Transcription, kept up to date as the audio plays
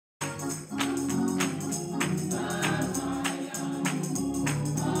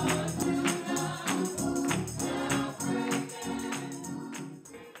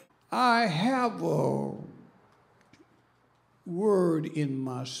I have a word in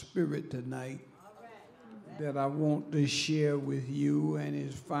my spirit tonight that I want to share with you, and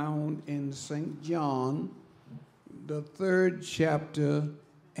is found in St. John, the 3rd chapter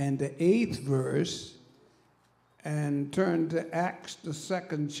and the 8th verse, and turn to Acts, the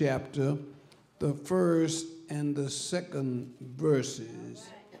 2nd chapter, the 1st and the 2nd verses,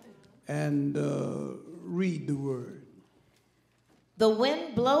 and read the word. The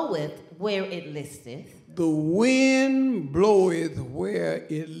wind bloweth where it listeth. The wind bloweth where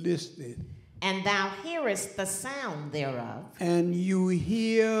it listeth. And thou hearest the sound thereof. And you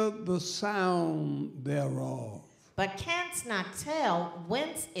hear the sound thereof. But canst not tell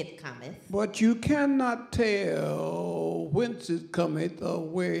whence it cometh. But you cannot tell whence it cometh or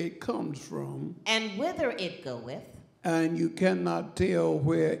where it comes from. And whither it goeth. And you cannot tell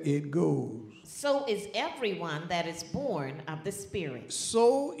where it goes. So is everyone that is born of the Spirit.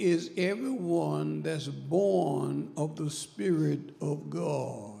 So is everyone that's born of the Spirit of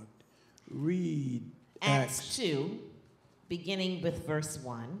God. Read Acts 2, beginning with verse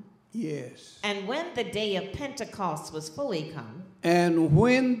 1. Yes. And when the day of Pentecost was fully come. And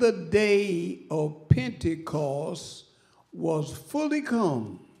when the day of Pentecost was fully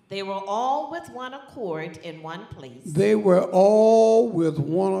come. They were all with one accord in one place. They were all with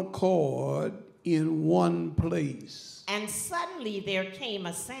one accord in one place. And suddenly there came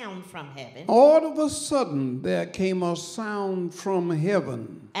a sound from heaven. All of a sudden there came a sound from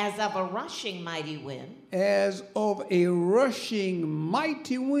heaven. As of a rushing mighty wind. As of a rushing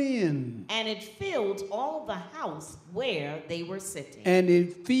mighty wind. And it filled all the house where they were sitting. And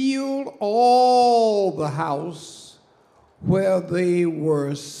it filled all the house where they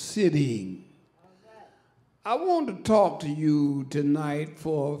were sitting. I want to talk to you tonight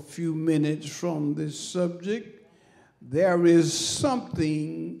for a few minutes from this subject. There is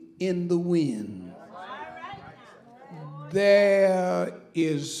something in the wind. There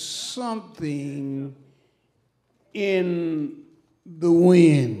is something in the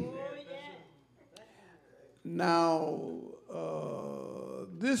wind. Now,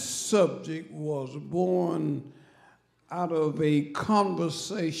 this subject was born out of a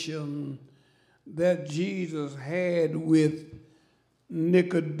conversation that Jesus had with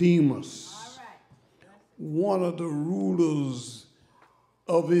Nicodemus, one of the rulers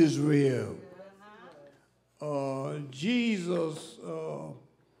of Israel. Jesus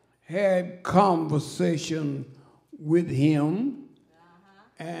had conversation with him,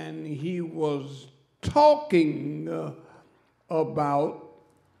 and he was talking about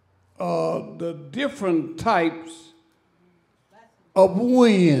the different types of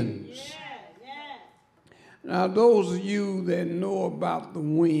winds. Now, those of you that know about the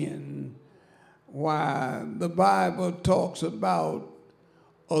wind, why the Bible talks about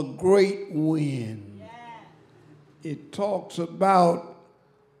a great wind. It talks about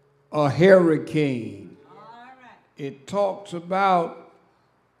a hurricane. It talks about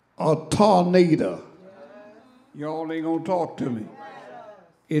a tornado. Y'all ain't gonna talk to me.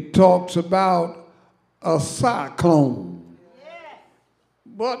 It talks about a cyclone.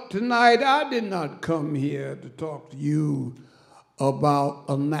 But tonight I did not come here to talk to you about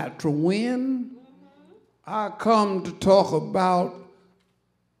a natural wind. I come to talk about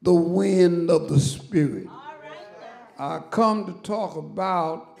the wind of the Spirit. I come to talk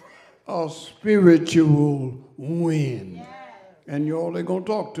about a spiritual wind. And you all are going to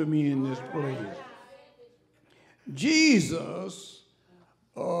talk to me in this place. Jesus,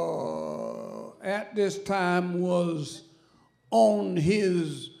 at this time, was on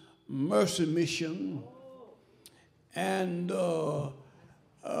his mercy mission, and the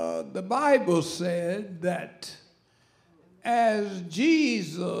Bible said that as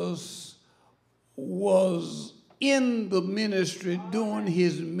Jesus was in the ministry, doing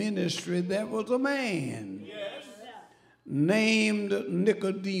his ministry, there was a man named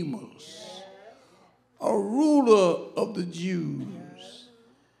Nicodemus, a ruler of the Jews,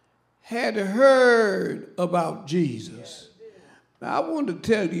 had heard about Jesus. Now, I want to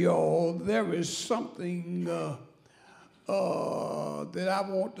tell you all, there is something that I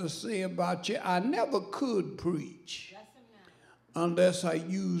want to say about you. I never could preach unless I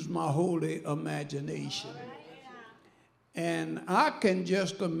use my holy imagination. And I can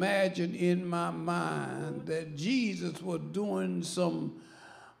just imagine in my mind that Jesus was doing some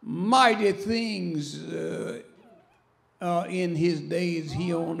mighty things in his days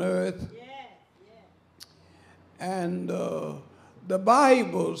here on earth. And the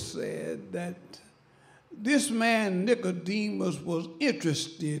Bible said that this man Nicodemus was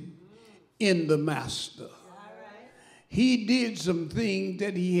interested in the master. he did some things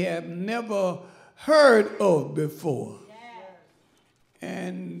that he had never heard of before.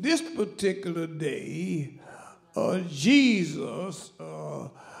 And this particular day, Jesus,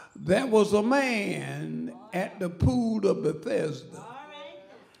 there was a man at the pool of Bethesda.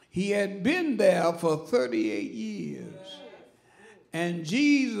 He had been there for 38 years. And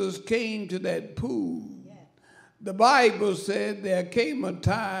Jesus came to that pool. The Bible said there came a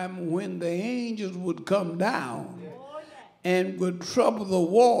time when the angels would come down and would trouble the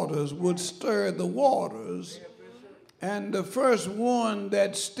waters, would stir the waters. And the first one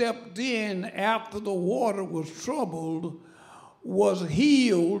that stepped in after the water was troubled was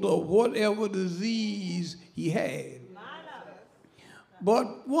healed of whatever disease he had.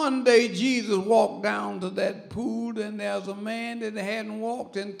 But one day Jesus walked down to that pool, and there's a man that hadn't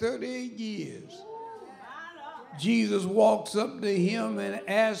walked in 38 years. Jesus walks up to him and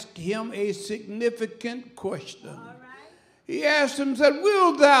asks him a significant question. He asked him, said,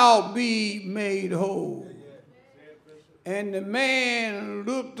 "Will thou be made whole?" And the man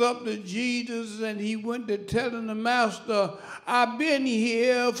looked up to Jesus, and he went to telling the master, "I've been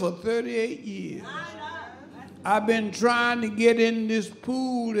here for 38 years. I've been trying to get in this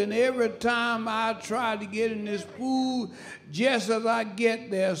pool, and every time I try to get in this pool, just as I get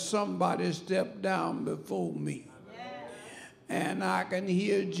there, somebody stepped down before me." And I can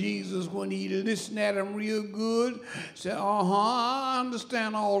hear Jesus, when he listened at him real good, say, I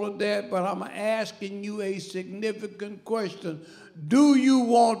understand all of that, but I'm asking you a significant question. Do you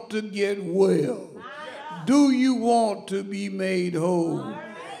want to get well? Do you want to be made whole?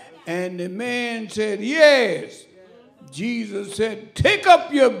 And the man said, "Yes." Jesus said, "Take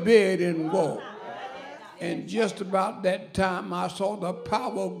up your bed and walk." And just about that time, I saw the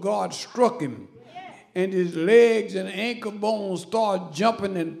power of God struck him. And his legs and ankle bones started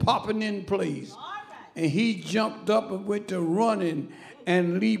jumping and popping in place. And he jumped up and went to running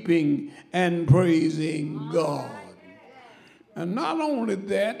and leaping and praising God. And not only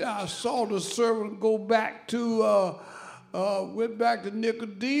that, I saw the servant go back to, went back to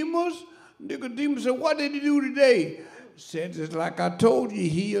Nicodemus. Nicodemus said, "What did he do today?" Said, "Just like I told you, he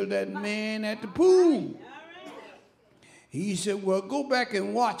healed that man at the pool." He said, "Well, go back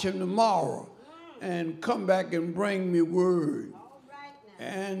and watch him tomorrow and come back and bring me word."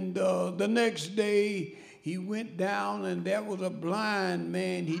 And the next day, he went down, and there was a blind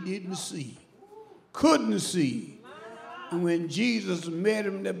man he didn't see, couldn't see. And when Jesus met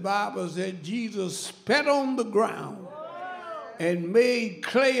him, the Bible said Jesus spat on the ground and made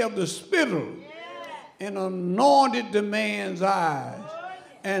clay of the spittle and anointed the man's eyes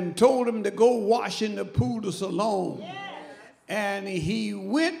and told him to go wash in the pool of Siloam. And he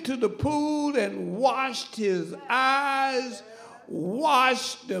went to the pool and washed his eyes,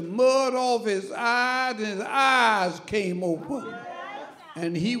 washed the mud off his eyes, and his eyes came open.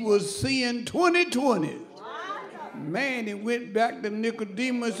 And he was seeing 20/20. Man, he went back to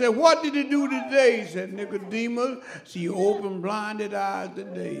Nicodemus and said, "What did he do today?" Said Nicodemus, "See, open blinded eyes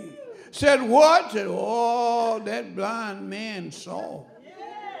today." Said, "What?" Said, "Oh, that blind man saw."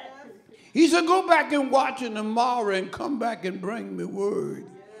 He said, "Go back and watch it tomorrow and come back and bring me word."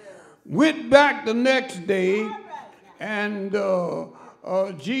 Went back the next day, and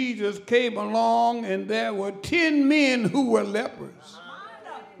Jesus came along, and there were 10 men who were lepers.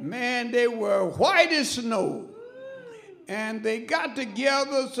 Man, they were white as snow. And they got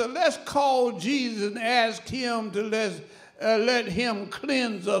together, so let's call Jesus and ask him to let him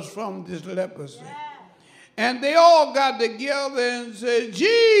cleanse us from this leprosy. And they all got together and said,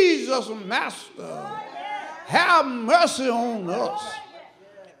 "Jesus, Master, have mercy on us."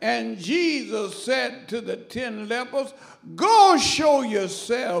 And Jesus said to the 10 lepers, "Go show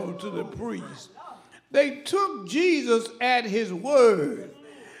yourselves to the priest." They took Jesus at his word,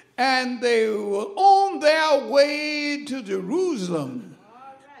 and they were on their way to Jerusalem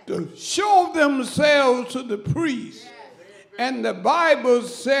to show themselves to the priest. And the Bible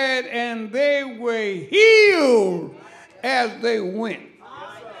said, and they were healed as they went.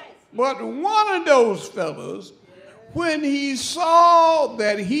 But one of those fellows, when he saw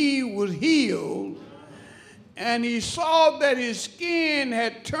that he was healed, and he saw that his skin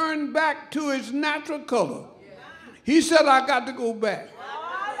had turned back to its natural color, he said, "I got to go back.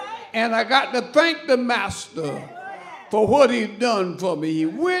 And I got to thank the Master for what he's done for me." He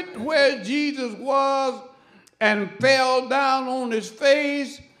went where Jesus was and fell down on his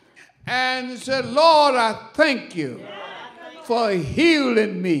face and said, "Lord, I thank you for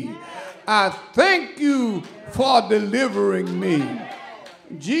healing me. I thank you for delivering me."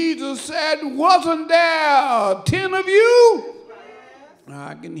 Jesus said, "Wasn't there 10 of you?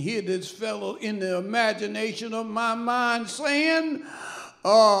 I can hear this fellow in the imagination of my mind saying,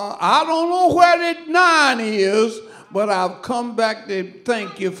 I don't know where that 9 is, but I've come back to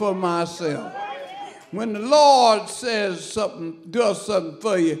thank you for myself. When the Lord says something, does something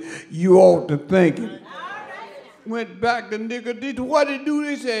for you, you ought to thank him. Went back to Nicodemus. What did he do?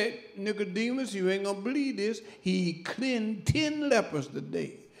 They said, Nicodemus, you ain't going to believe this. He cleansed 10 lepers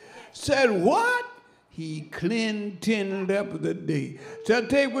today. Said, what? He cleansed 10 lepers a day. So I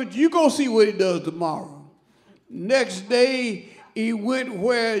tell you what, you go see what he does tomorrow. Next day, he went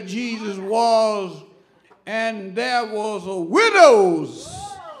where Jesus was, and there was a widow's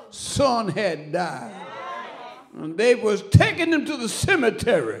son had died. And they was taking him to the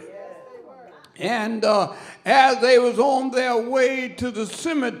cemetery. And as they was on their way to the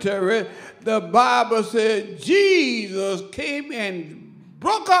cemetery, the Bible said Jesus came and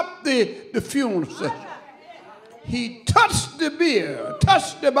broke up the funeral session. He touched the bier,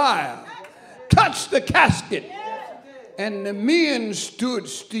 touched the bier, touched the casket, and the men stood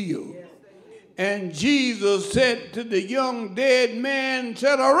still. And Jesus said to the young dead man,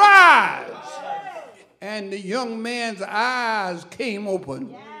 said, arise. And the young man's eyes came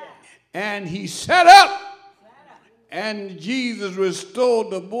open. And he sat up. And Jesus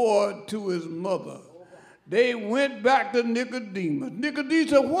restored the boy to his mother. They went back to Nicodemus. Nicodemus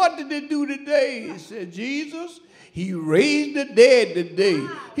said, what did they do today? He said, Jesus, he raised the dead today.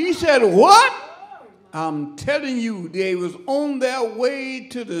 He said, what? I'm telling you, they was on their way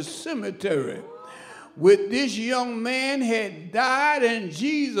to the cemetery with this young man had died, and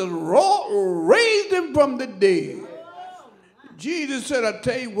Jesus raised him from the dead. Jesus said, I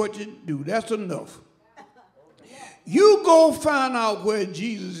tell you what you do. That's enough. You go find out where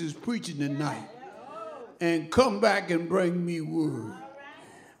Jesus is preaching tonight and come back and bring me word.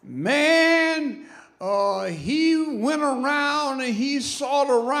 Man, he went around and he sought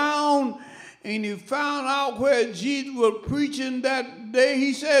around and he found out where Jesus was preaching that day.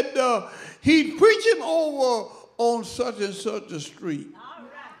 He said, he's preaching over on such and such a street.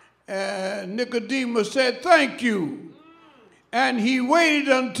 And Nicodemus said, thank you. And he waited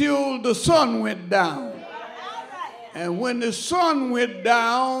until the sun went down. And when the sun went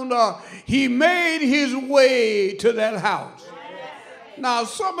down, he made his way to that house. Now,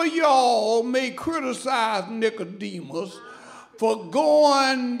 some of y'all may criticize Nicodemus for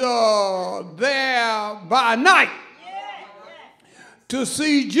going there by night to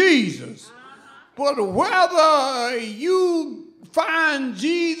see Jesus. But whether you find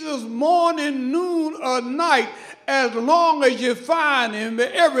Jesus morning, noon, or night, as long as you find him,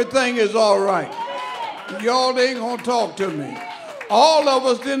 everything is all right. Y'all ain't going to talk to me. All of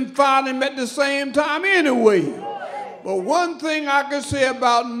us didn't find him at the same time anyway. But one thing I can say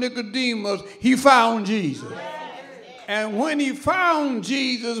about Nicodemus, he found Jesus. And when he found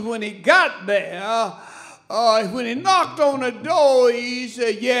Jesus, when he got there, when he knocked on the door, he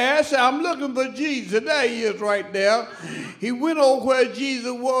said, yes, I'm looking for Jesus. There he is right there. He went over where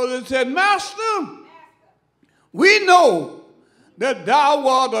Jesus was and said, Master, we know that thou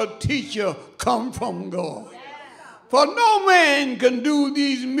art a teacher come from God. For no man can do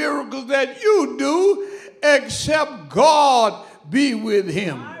these miracles that you do except God be with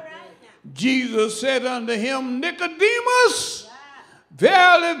him. Jesus said unto him, Nicodemus,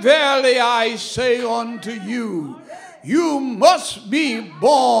 verily, verily, I say unto you, you must be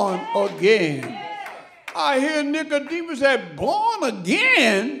born again. I hear Nicodemus say, born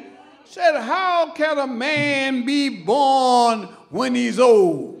again? Said, how can a man be born when he's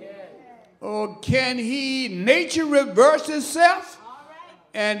old? Or can nature reverse itself?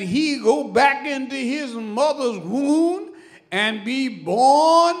 And he go back into his mother's womb and be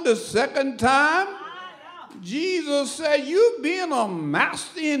born the second time? Jesus said, you being a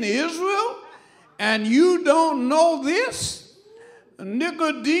master in Israel and you don't know this?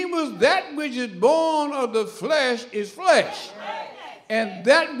 Nicodemus, that which is born of the flesh is flesh. And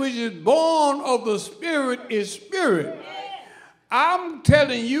that which is born of the spirit is spirit. I'm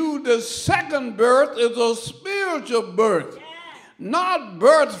telling you, the second birth is a spiritual birth. Not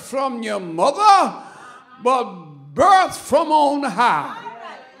birth from your mother, but birth from on high.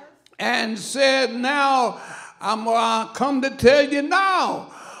 And said, now, I'm come to tell you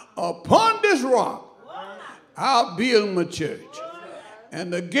now, upon this rock, I'll build my church.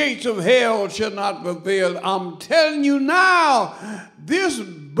 And the gates of hell shall not prevail. I'm telling you now, this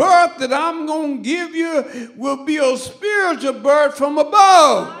birth that I'm going to give you will be a spiritual birth from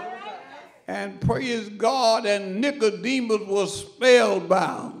above. And praise God, and Nicodemus was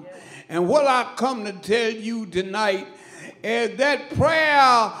spellbound. And what I come to tell you tonight And that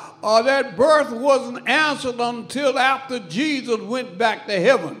prayer or that birth wasn't answered until after Jesus went back to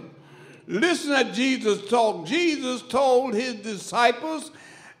heaven. Listen to Jesus talk. Jesus told his disciples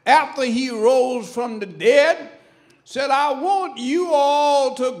after he rose from the dead, said, I want you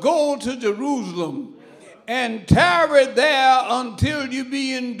all to go to Jerusalem and tarry there until you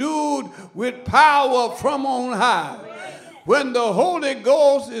be endued with power from on high. When the Holy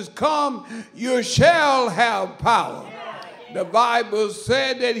Ghost is come, you shall have power. The Bible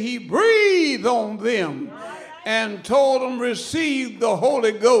said that he breathed on them and told them, receive the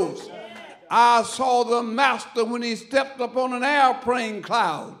Holy Ghost. I saw the master when he stepped up on an airplane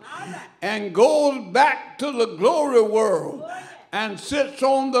cloud and goes back to the glory world and sits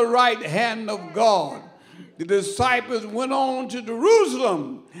on the right hand of God. The disciples went on to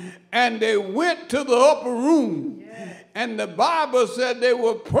Jerusalem and they went to the upper room. And the Bible said they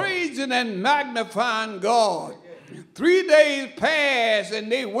were praising and magnifying God. 3 days passed and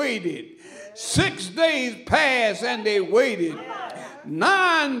they waited. 6 days passed and they waited.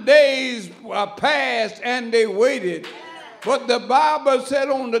 9 days passed and they waited. But the Bible said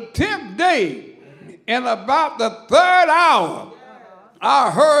on the 10th day, and about the 3rd hour,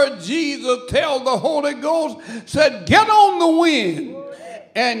 I heard Jesus tell the Holy Ghost, said, get on the wind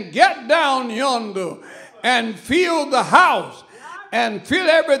and get down yonder and fill the house and fill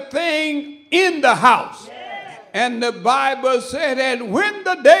everything in the house. And the Bible said that when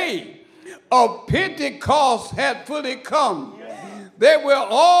the day of Pentecost had fully come, they were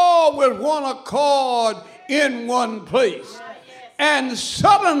all with one accord in one place. And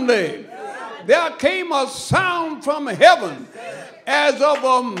suddenly there came a sound from heaven as of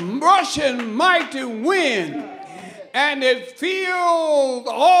a rushing mighty wind, and it filled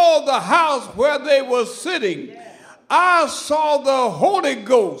all the house where they were sitting. I saw the Holy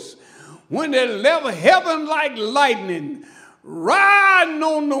Ghost when it left heaven like lightning, riding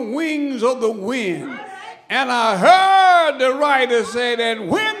on the wings of the wind. And I heard the writer say that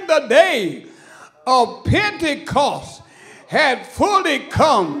when the day of Pentecost had fully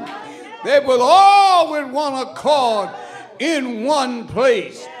come, they were all with one accord in one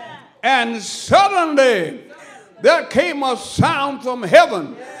place. And suddenly there came a sound from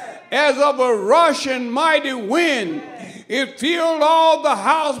heaven as of a rushing mighty wind. It filled all the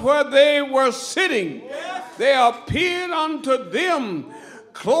house where they were sitting. There appeared unto them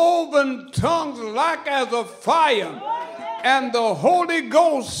cloven tongues like as of fire, and the Holy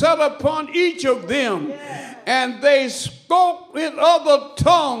Ghost sat upon each of them, and they spoke in other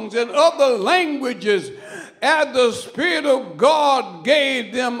tongues and other languages as the Spirit of God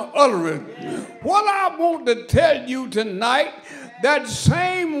gave them utterance. What I want to tell you tonight, that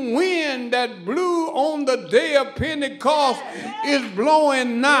same wind that blew on the day of Pentecost is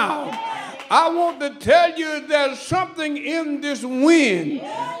blowing now. I want to tell you there's something in this wind.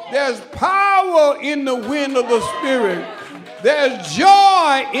 There's power in the wind of the Spirit. There's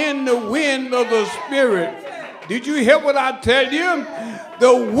joy in the wind of the Spirit. Did you hear what I tell you?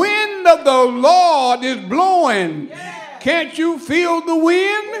 The wind of the Lord is blowing. Can't you feel the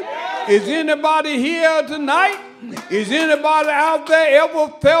wind? Is anybody here tonight? Is anybody out there ever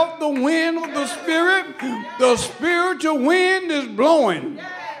felt the wind of the Spirit? The spiritual wind is blowing.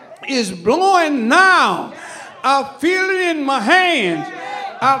 It's blowing now. I feel it in my hands.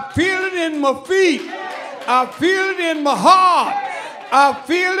 I feel it in my feet. I feel it in my heart. I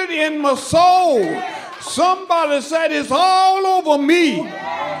feel it in my soul. Somebody said it's all over me.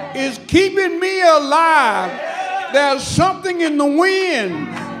 It's keeping me alive. There's something in the wind.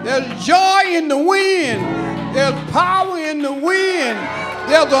 There's joy in the wind. There's power in the wind.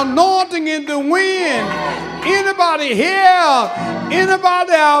 There's anointing in the wind. Anybody here,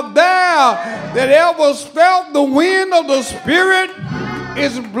 anybody out there that ever felt the wind of the Spirit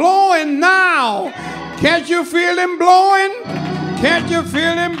is blowing now. Can't you feel him blowing? Can't you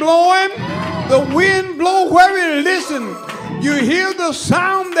feel him blowing? The wind blows where you listen. You hear the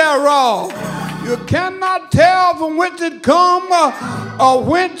sound thereof. You cannot tell from whence it comes or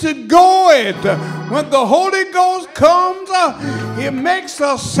whence it goeth. When the Holy Ghost comes, he makes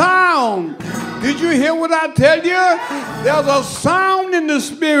a sound. Did you hear what I tell you? There's a sound in the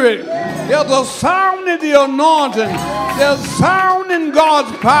Spirit. There's a sound in the anointing. There's a sound in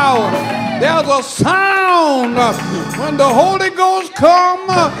God's power. There's a sound. When the Holy Ghost comes,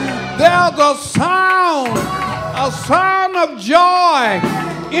 there's a sound of joy.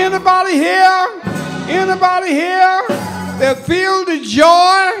 Anybody here? Anybody here that feel the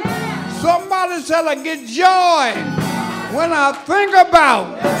joy? Somebody said, I get joy when I think about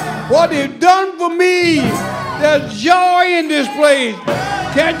what he's done for me. There's joy in this place.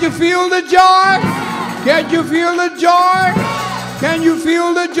 Can't you feel the joy? Can you feel the joy? Can you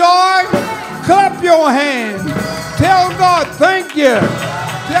feel the joy? Clap your hands. Tell God thank you.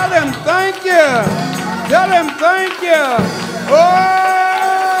 Tell him thank you. Tell him thank you.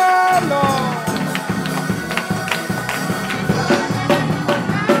 Oh, Lord.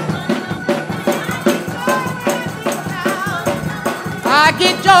 I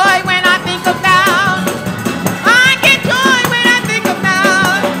get joy when I think about. I get joy when I think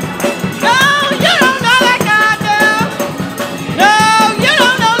about. No, you don't know like I do. No, you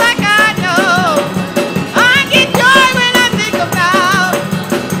don't know like I know. I get joy when I think about.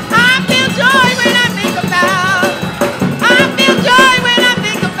 I feel joy when I think about. I feel joy when I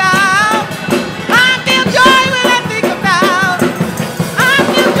think about. I feel joy when I think about. I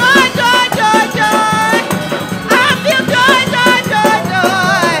feel joy, joy, joy, joy. I feel joy, joy, joy,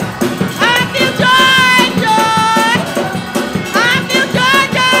 joy. I feel joy, joy. I feel joy,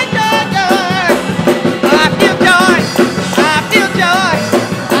 joy, joy, joy. I feel joy. I feel joy.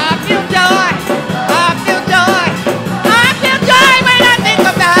 I feel joy. I feel joy. I feel joy when I think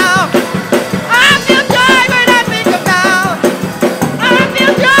about. I feel joy when I think about. I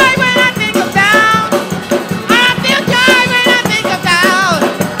feel joy when I think about. I feel joy when I think about.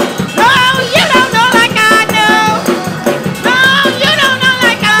 No, you don't know like I know. No, you don't know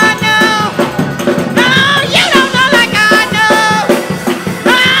like I know. No, you don't know like I know.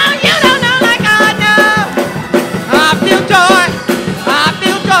 No, you don't know like I know. I feel joy. I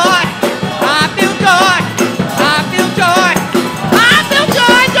feel joy. I feel joy. I feel joy. I feel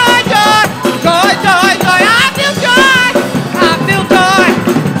joy, joy, joy. Joy, joy, joy. I feel joy. I feel joy.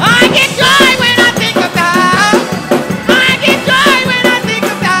 I get joy when I think about. I get joy when I think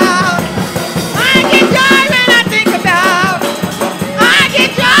about. I get joy when I think about. I get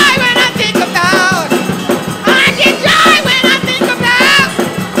joy when I think about. I get joy when I think about.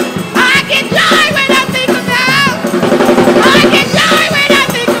 I get joy when I think about. I get joy when I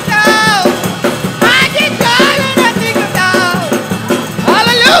think about. I get joy when I think about.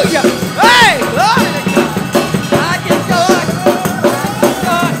 Hallelujah. Hey, glory to God. I get joy.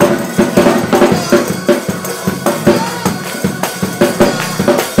 Joy.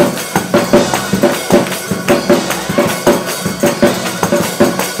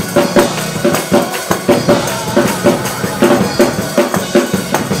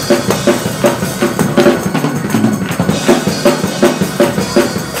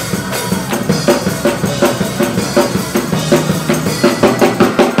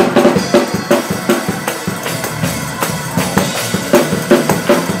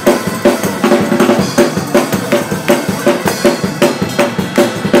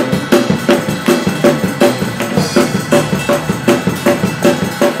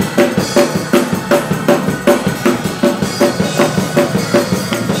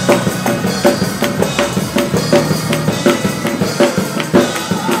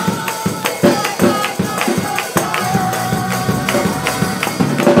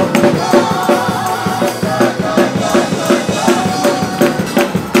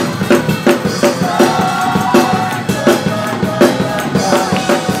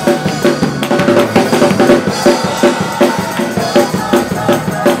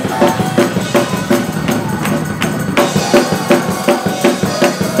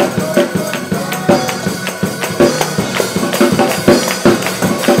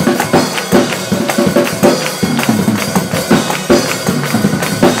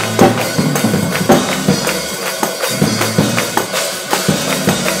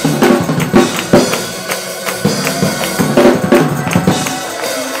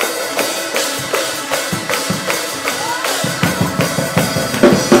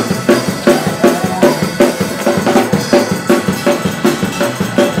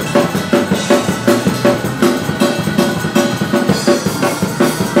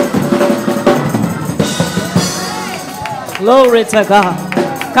 Glory to God.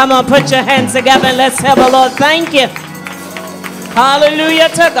 Come on, put your hands together and let's tell the Lord thank you. Hallelujah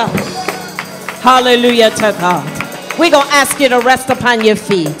to God. Hallelujah to God. We're going to ask you to rest upon your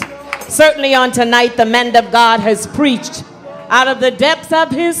feet. Certainly on tonight, the man of God has preached out of the depths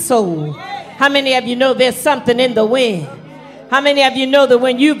of his soul. How many of you know there's something in the wind? How many of you know that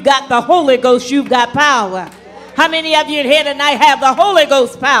when you've got the Holy Ghost, you've got power? How many of you here tonight have the Holy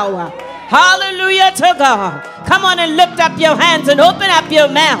Ghost power? Hallelujah to God. Come on and lift up your hands and open up your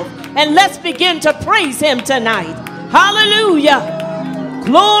mouth and let's begin to praise him tonight. Hallelujah.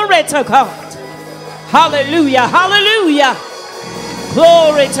 Glory to God. Hallelujah. Hallelujah.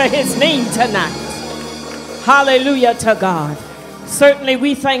 Glory to his name tonight. Hallelujah to God. Certainly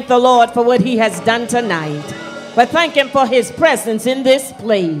we thank the Lord for what he has done tonight. But thank him for his presence in this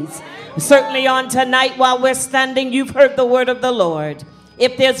place. Certainly on tonight while we're standing, you've heard the word of the Lord.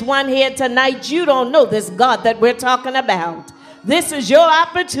 If there's one here tonight, you don't know this God that we're talking about. This is your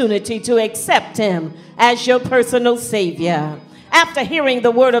opportunity to accept him as your personal Savior. After hearing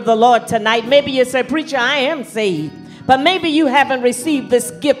the word of the Lord tonight, maybe you say, preacher, I am saved. But maybe you haven't received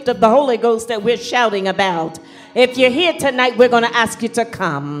this gift of the Holy Ghost that we're shouting about. If you're here tonight, we're going to ask you to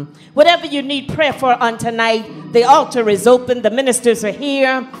come. Whatever you need prayer for on tonight, the altar is open. The ministers are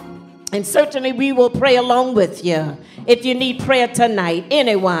here. And certainly we will pray along with you. If you need prayer tonight,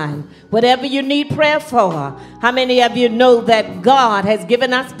 anyone, whatever you need prayer for, how many of you know that God has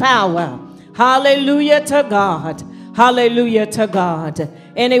given us power? Hallelujah to God. Hallelujah to God.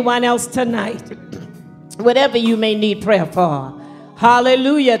 Anyone else tonight? Whatever you may need prayer for.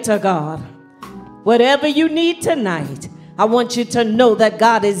 Hallelujah to God. Whatever you need tonight, I want you to know that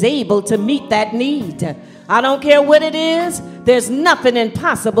God is able to meet that need. I don't care what it is. There's nothing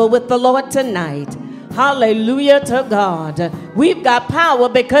impossible with the Lord tonight. Hallelujah to God. We've got power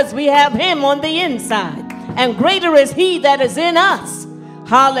because we have him on the inside. And greater is he that is in us.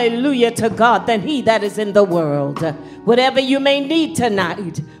 Hallelujah to God than he that is in the world. Whatever you may need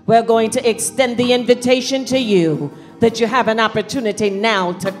tonight, we're going to extend the invitation to you that you have an opportunity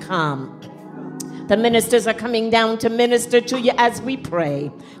now to come. The ministers are coming down to minister to you as we pray.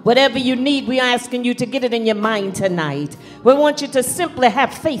 Whatever you need, we are asking you to get it in your mind tonight. We want you to simply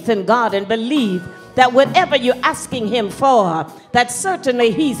have faith in God and believe that whatever you're asking him for, that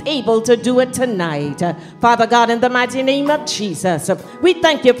certainly he's able to do it tonight. Father God, in the mighty name of Jesus, we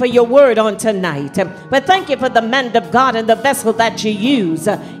thank you for your word on tonight. But thank you for the man of God and the vessel that you use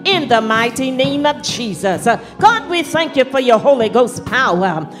in the mighty name of Jesus. God, we thank you for your Holy Ghost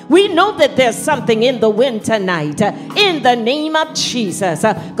power. We know that there's something in the wind tonight in the name of Jesus.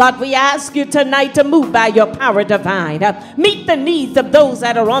 God, we ask you tonight to move by your power divine. Meet the needs of those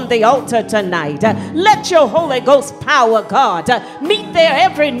that are on the altar tonight. Let your Holy Ghost power, God, meet their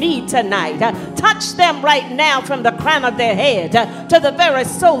every need tonight. Touch them right now from the crown of their head to the very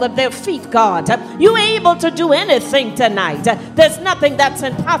sole of their feet, God. You're able to do anything tonight. There's nothing that's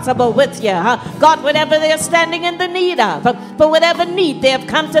impossible with you. God, whatever they're standing in the need of, for whatever need they have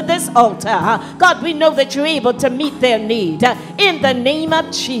come to this altar, God, we know that you're able to meet their need. In the name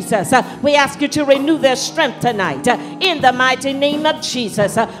of Jesus, we ask you to renew their strength tonight. In the mighty name of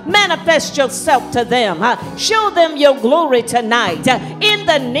Jesus, manifest yourself to them. Show them your glory tonight in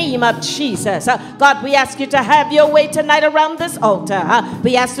the name of Jesus. God, we ask you to have your way tonight around this altar.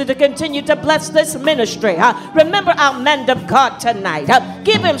 We ask you to continue to bless this ministry. Remember our man of God tonight.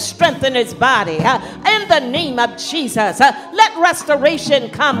 Give him strength in his body in the name of Jesus. Let restoration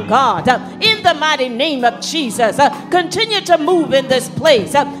come, God, in the mighty name of Jesus. Continue to move in this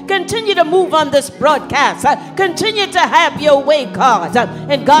place. Continue to move on this broadcast. Continue to have your way, God.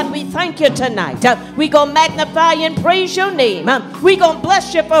 And God, we thank you tonight. We gonna magnify and praise your name. We gonna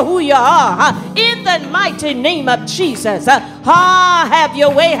bless you for who you are in the mighty name of Jesus. Have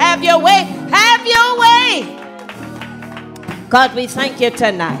your way, have your way, have your way. God, we thank you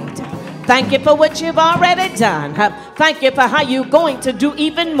tonight. Thank you for what you've already done. Thank you for how you're going to do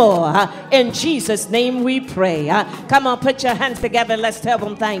even more. In Jesus' name we pray. Come on, put your hands together and let's tell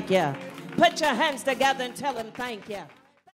them thank you. Put your hands together and tell them thank you.